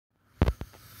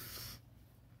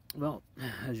Well,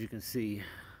 as you can see,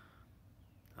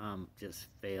 I'm just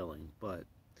failing, but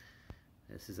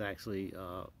this is actually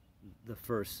the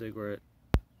first cigarette.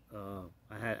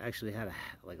 I had actually had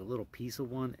like a little piece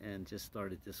of one and just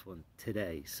started this one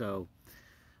today. So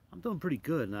I'm doing pretty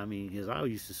good. And I mean, because I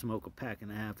used to smoke a pack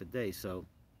and a half a day, so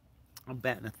I'm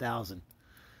batting 1,000.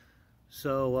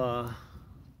 So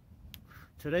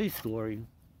today's story,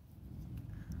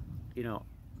 you know,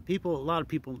 a lot of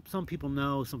people, some people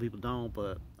know, some people don't,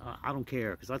 but I don't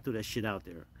care because I threw that shit out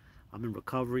there. I'm in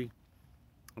recovery.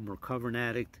 I'm a recovering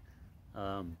addict.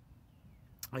 Um,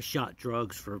 I shot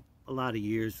drugs for a lot of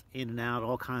years, in and out,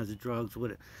 all kinds of drugs.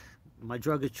 What my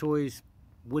drug of choice?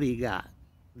 What do you got?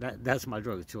 That's my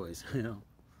drug of choice, you know.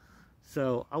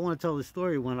 So I want to tell the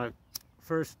story when I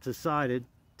first decided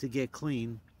to get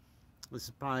clean. This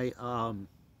is probably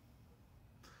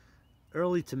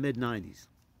early to mid '90s,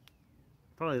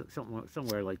 probably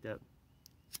somewhere like that.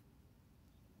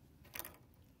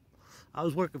 I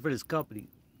was working for this company,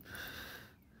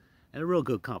 and a real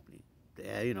good company.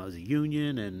 You know, it was a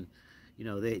union, and you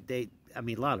know I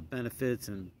mean, a lot of benefits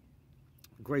and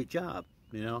great job.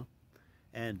 You know,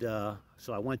 and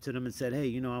so I went to them and said, hey,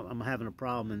 you know, I'm having a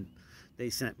problem, and they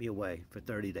sent me away for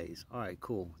 30 days. All right,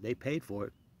 cool. They paid for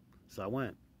it, so I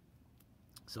went.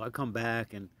 So I come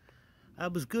back, and I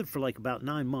was good for like about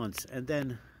 9 months, and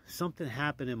then something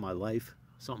happened in my life,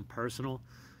 something personal,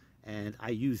 and I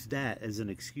used that as an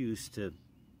excuse to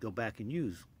go back and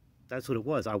use. That's what it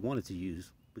was. I wanted to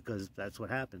use because that's what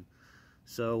happened.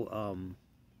 So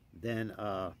then,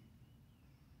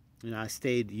 you know, I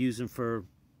stayed using for,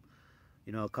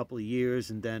 you know, a couple of years,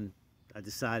 and then I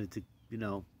decided to, you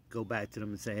know, go back to them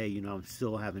and say, hey, you know, I'm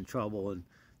still having trouble, and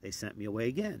they sent me away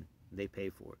again. They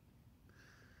paid for it.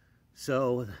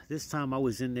 So this time I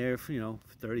was in there for, you know,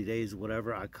 for 30 days or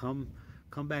whatever. I come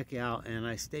back out, and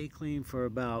I stay clean for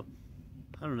about,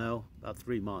 I don't know, about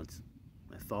 3 months.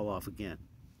 I fall off again.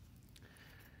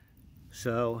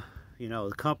 So, you know,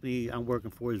 the company I'm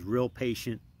working for is real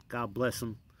patient. God bless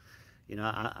them. You know,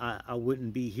 I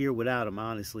wouldn't be here without them,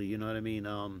 honestly. You know what I mean?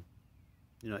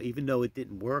 You know, even though it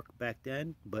didn't work back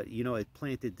then, but, you know, it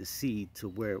planted the seed to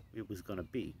where it was going to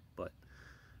be. But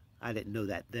I didn't know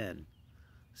that then.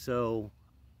 So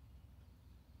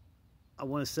I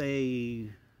want to say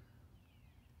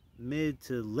mid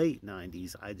to late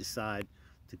 90s, I decide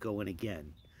to go in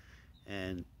again.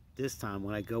 And this time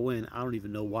when I go in, I don't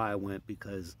even know why I went,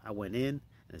 because I went in,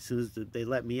 and as soon as they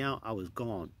let me out, I was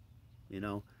gone, you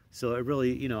know. So it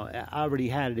really, you know, I already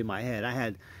had it in my head. I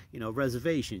had, you know,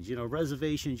 reservations. You know,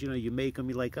 reservations, you know, you make them,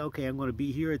 you're like, okay, I'm going to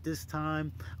be here at this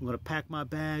time. I'm going to pack my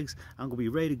bags. I'm going to be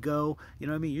ready to go. You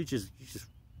know what I mean? You're just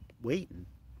waiting,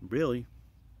 really,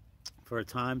 for a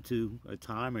time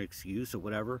or excuse or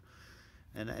whatever.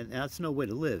 And that's no way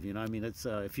to live. You know what I mean? It's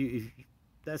if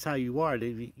that's how you are,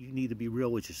 then you need to be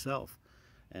real with yourself,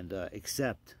 and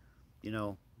accept, you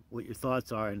know, what your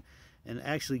thoughts are, and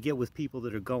actually get with people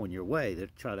that are going your way,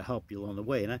 that try to help you along the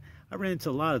way. And I ran into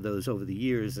a lot of those over the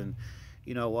years, and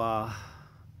you know,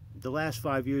 the last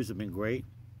 5 years have been great.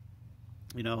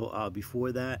 You know,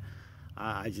 before that,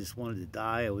 I just wanted to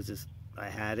die. I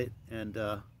had it, and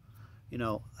you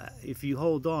know, if you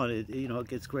hold on, you know, it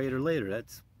gets greater later.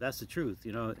 That's the truth,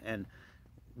 you know. And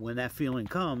when that feeling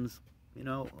comes, you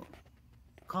know,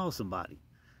 call somebody.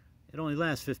 It only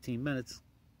lasts 15 minutes.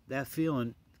 That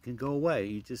feeling can go away.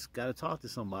 You just got to talk to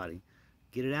somebody,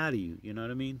 get it out of you. You know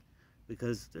what I mean?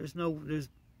 Because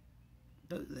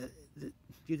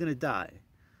you're gonna die,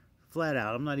 flat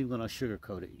out. I'm not even gonna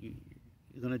sugarcoat it.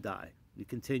 You're gonna die. You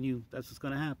continue. That's what's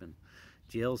gonna happen.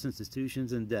 Jails,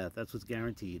 institutions, and death. That's what's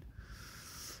guaranteed.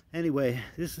 Anyway,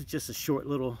 this is just a short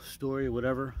little story or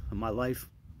whatever of my life,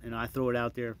 and I throw it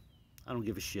out there. I don't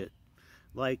give a shit.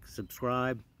 Like,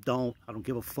 subscribe, don't. I don't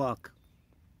give a fuck.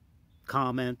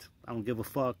 Comment. I don't give a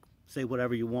fuck. Say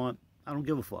whatever you want. I don't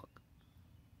give a fuck.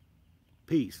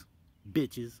 Peace,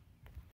 bitches.